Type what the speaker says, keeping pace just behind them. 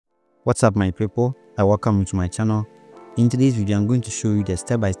What's up, my people? I welcome you to my channel. In today's video, I'm going to show you the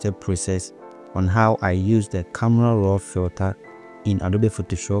step-by-step process on how I use the camera raw filter in Adobe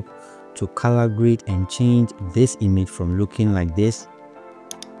Photoshop to color grade and change this image from looking like this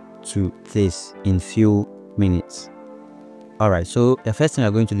to this in few minutes. Alright, so the first thing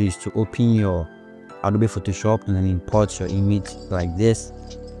you're going to do is to open your Adobe Photoshop and then import your image like this.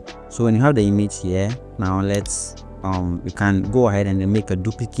 So when you have the image here, now you can go ahead and then make a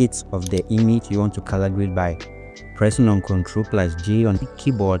duplicate of the image you want to color grade by pressing on Ctrl+J on the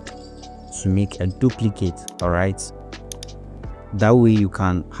keyboard to make a duplicate. Alright, that way you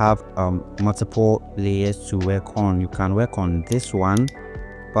can have multiple layers to work on. You can work on this one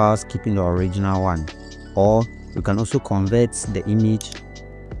whilst keeping the original one, or you can also convert the image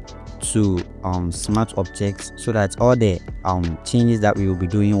to smart objects so that all the changes that we will be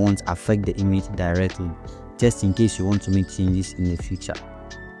doing won't affect the image directly, just in case you want to make changes in the future.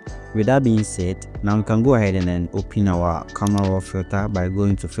 With that being said, now we can go ahead and then open our camera raw filter by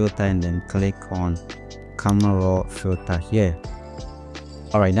going to filter and then click on camera raw filter here.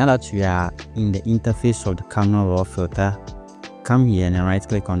 Alright, now that we are in the interface of the camera raw filter, come here and then right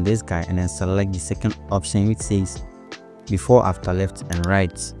click on this guy and then select the second option which says before, after, left and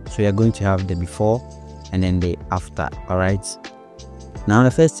right. So you're going to have the before and then the after. Alright, now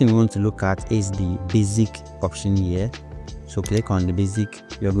the first thing we want to look at is the basic option here. So click on the basic.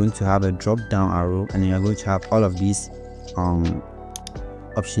 You're going to have a drop down arrow and then you're going to have all of these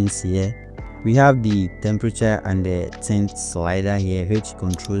options here. We have the temperature and the tint slider here, which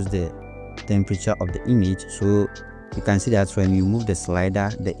controls the temperature of the image. So you can see that when you move the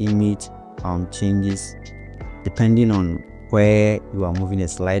slider, the image changes depending on where you are moving the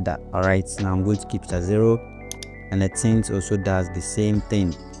slider. Alright, now I'm going to keep it at 0, and the tint also does the same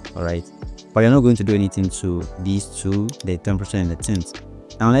thing. Alright, but you're not going to do anything to these two, the temperature and the tint.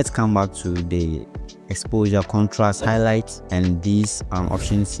 Now let's come back to the exposure, contrast, highlight, and these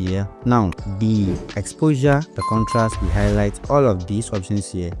options here. Now the exposure, the contrast, the highlight, all of these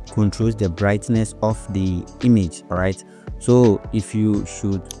options here controls the brightness of the image. Alright, so if you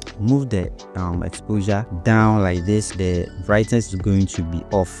should move the exposure down like this, the brightness is going to be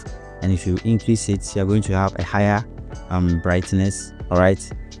off, and if you increase it, you're going to have a higher brightness.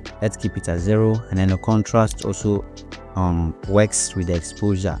 Alright, let's keep it at 0, and then the contrast also works with the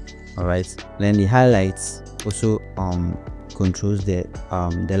exposure. Alright, then the highlights also controls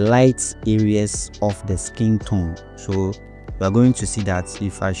the light areas of the skin tone. So we are going to see that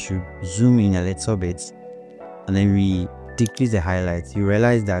if I should zoom in a little bit and then we decrease the highlights, you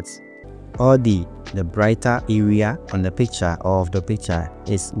realize that all the brighter area on the picture or of the picture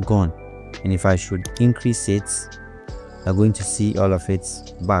is gone, and if I should increase it, you're going to see all of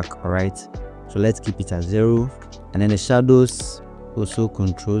it back. Alright, so let's keep it at 0, and then the shadows also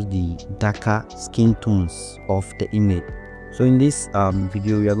controls the darker skin tones of the image. So in this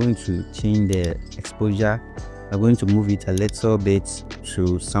video, we are going to change the exposure. We're going to move it a little bit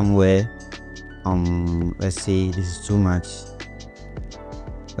to somewhere, let's say this is too much,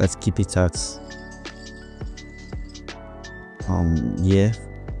 let's keep it at here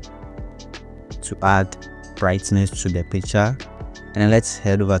to add brightness to the picture. And then let's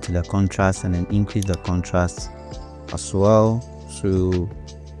head over to the contrast and then increase the contrast as well to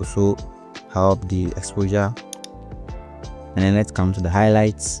also help the exposure. And then let's come to the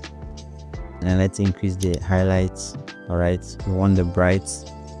highlights and then let's increase the highlights. Alright, we want the bright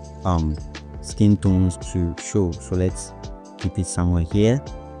skin tones to show, so let's keep it somewhere here.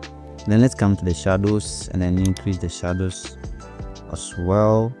 Then let's come to the shadows and then increase the shadows as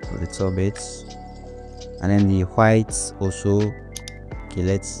well a little bit, and then the whites also.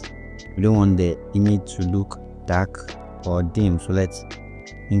 Okay, we don't want the image to look dark or dim, so let's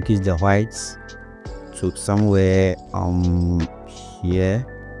increase the whites to somewhere here.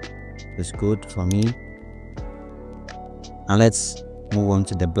 That's good for me. And let's move on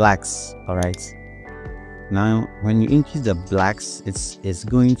to the blacks. Alright, now when you increase the blacks, it's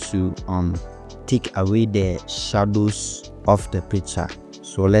going to take away the shadows of the picture.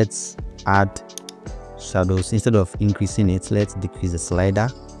 So let's add shadows. Instead of increasing it, let's decrease the slider.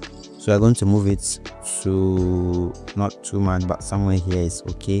 So we're going to move it to not too much, but somewhere here is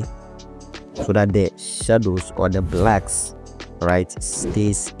okay, so that the shadows or the blacks, right,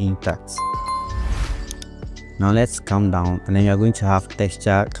 stays intact. Now let's come down, and then you're going to have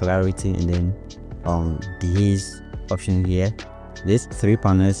texture, clarity, and then the haze option here. These 3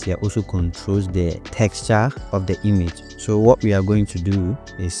 panels here also controls the texture of the image. So what we are going to do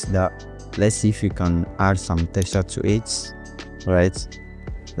is that let's see if we can add some texture to it. Right,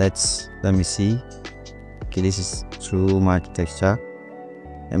 let me see. Okay, this is too much texture.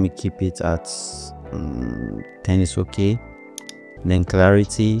 let me keep it at 10 is okay. Then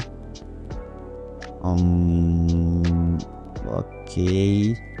clarity,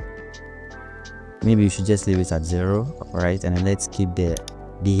 okay, maybe you should just leave it at 0. All right, and then let's keep the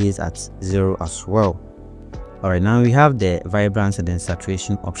DHs at 0 as well. All right, now we have the vibrance and then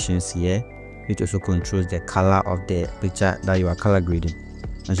saturation options here, which also controls the color of the picture that you are color grading.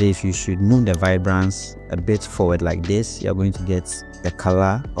 And so if you should move the vibrance a bit forward like this, you're going to get the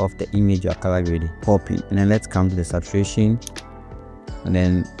color of the image you are color grading popping. And then let's come to the saturation and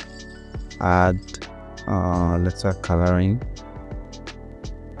then add let's add coloring.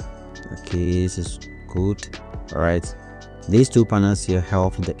 Okay, this is good. All right, these two panels here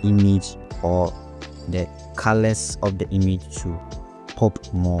help the image or the colors of the image to pop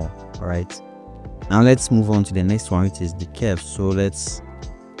more. All right, now let's move on to the next one, which is the curves. So let's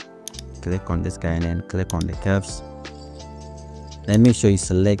click on this guy and then click on the curves. Then make sure you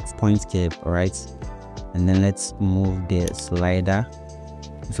select point curve. All right, and then let's move the slider.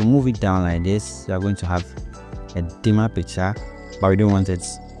 If you move it down like this, you are going to have a dimmer picture, but we don't want it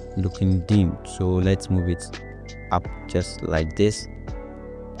looking dim, so let's move it up just like this,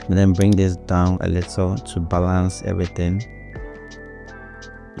 and then bring this down a little to balance everything.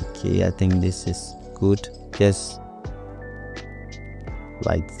 Okay, I think this is good, just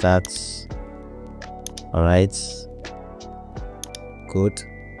like that. All right, good.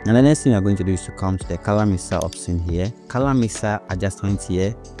 And the next thing we're going to do is to come to the color mixer option here. Color mixer adjustment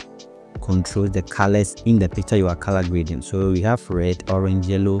here controls the colors in the picture you are color grading. So we have red, orange,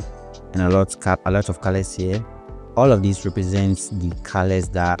 yellow, and a lot of colors here. All of these represents the colors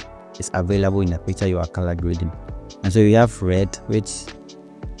that is available in the picture you are color grading. And so we have red, which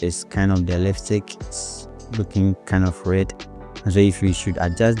is kind of the lipstick, it's looking kind of red. And so if we should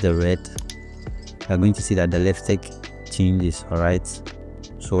adjust the red, you're going to see that the lipstick changes. All right,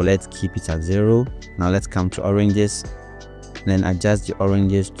 so let's keep it at 0. Now let's come to oranges, then adjust the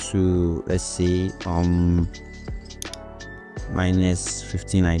oranges to, let's say minus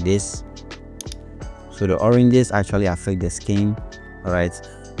 15 like this. So the oranges actually affect the skin. All right,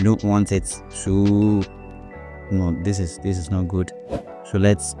 you don't want it to, no, this is not good. So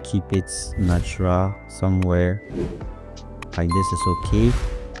let's keep it natural somewhere like this is okay.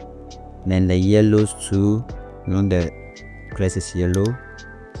 Then the yellows too, you know, the grass is yellow,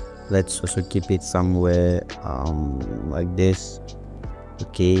 let's also keep it somewhere like this.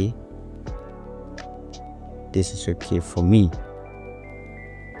 Okay, this is okay for me.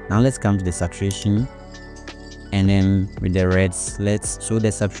 Now let's come to the saturation, and then with the reds, so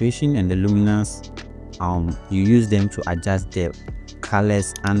the saturation and the luminance, you use them to adjust the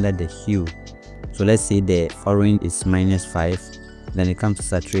colors under the hue. So let's say the orange is -5, then it comes to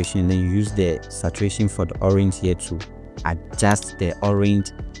saturation, then you use the saturation for the orange here to adjust the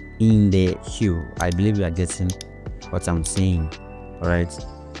orange in the hue. I believe you are getting what I'm saying. All right,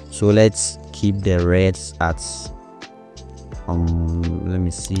 so let's keep the reds at let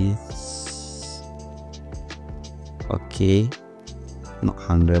me see, okay, not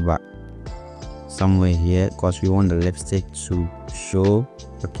 100 but somewhere here, because we want the lipstick to show.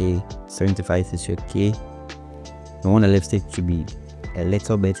 Okay, 75 is okay. We want the lipstick to be a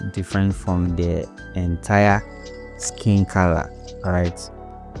little bit different from the entire skin color. All right,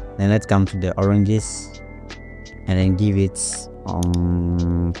 then let's come to the oranges and then give it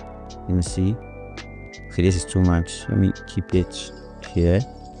let me see. Okay, this is too much, let me keep it here.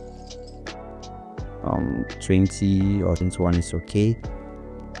 20 or 21 is okay.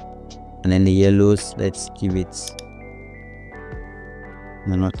 And then the yellows, let's give it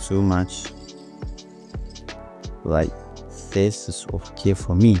not too much, like this is okay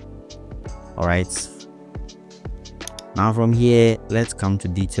for me. All right, now from here let's come to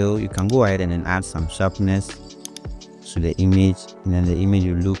detail. You can go ahead and then add some sharpness to the image, and then the image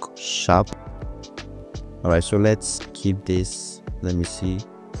will look sharp. All right, so let's keep this, let me see,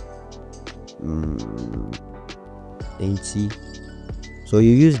 80. So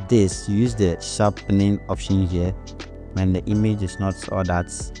you use this, you use the sharpening option here when the image is not all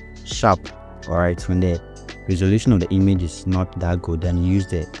that sharp. All right, when the resolution of the image is not that good, then you use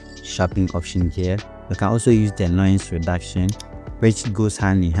the sharpening option here. You can also use the noise reduction, which goes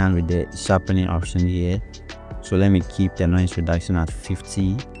hand in hand with the sharpening option here. So let me keep the noise reduction at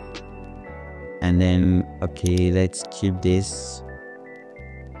 50, and then okay, let's keep this,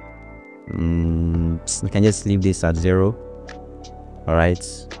 we can just leave this at 0. All right,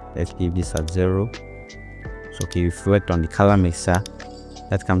 let's leave this at 0. So okay, we've worked on the color mixer.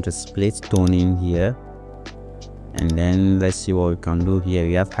 Let's come to split toning here, and then let's see what we can do here.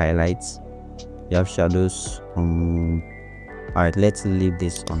 We have highlights, you have shadows, All right, let's leave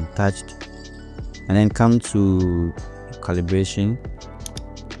this untouched and then come to calibration,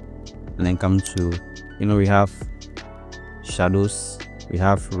 and then come to, we have shadows, we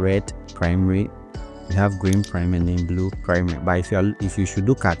have red primary, we have green primary, and then blue primary. But if you should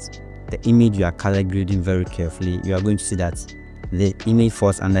look at the image you are color grading very carefully, you are going to see that the image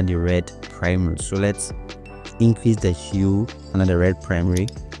falls under the red primary. So let's increase the hue under the red primary.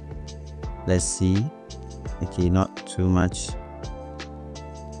 Let's see. Okay, not too much.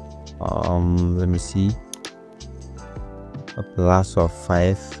 Let me see, a plus of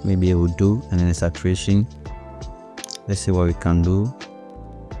 5 maybe it will do, and then the saturation, let's see what we can do.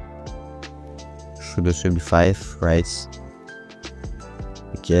 Should also be 5, right?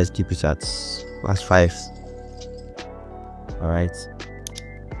 Okay, let's keep it at plus 5. All right,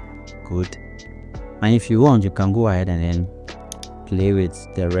 good. And if you want, you can go ahead and then play with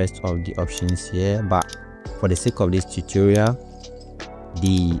the rest of the options here, but for the sake of this tutorial,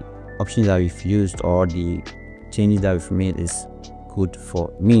 the options that we've used or the changes that we've made is good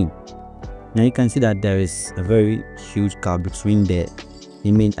for me. Now you can see that there is a very huge gap between the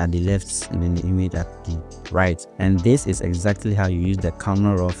image at the left and then the image at the right, and this is exactly how you use the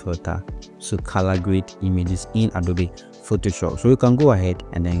camera raw filter to color grade images in Adobe Photoshop. So you can go ahead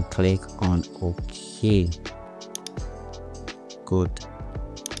and then click on OK. Good.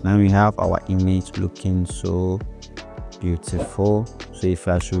 Now we have our image looking so beautiful. So if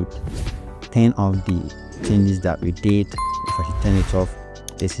I should turn off the changes that we did, if I should turn it off,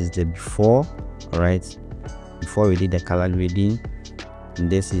 this is the before. All right, before we did the color grading, and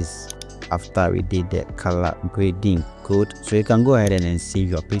this is after we did the color grading. Good. So you can go ahead and then save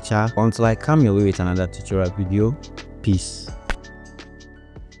your picture until I come your way with another tutorial video. Peace.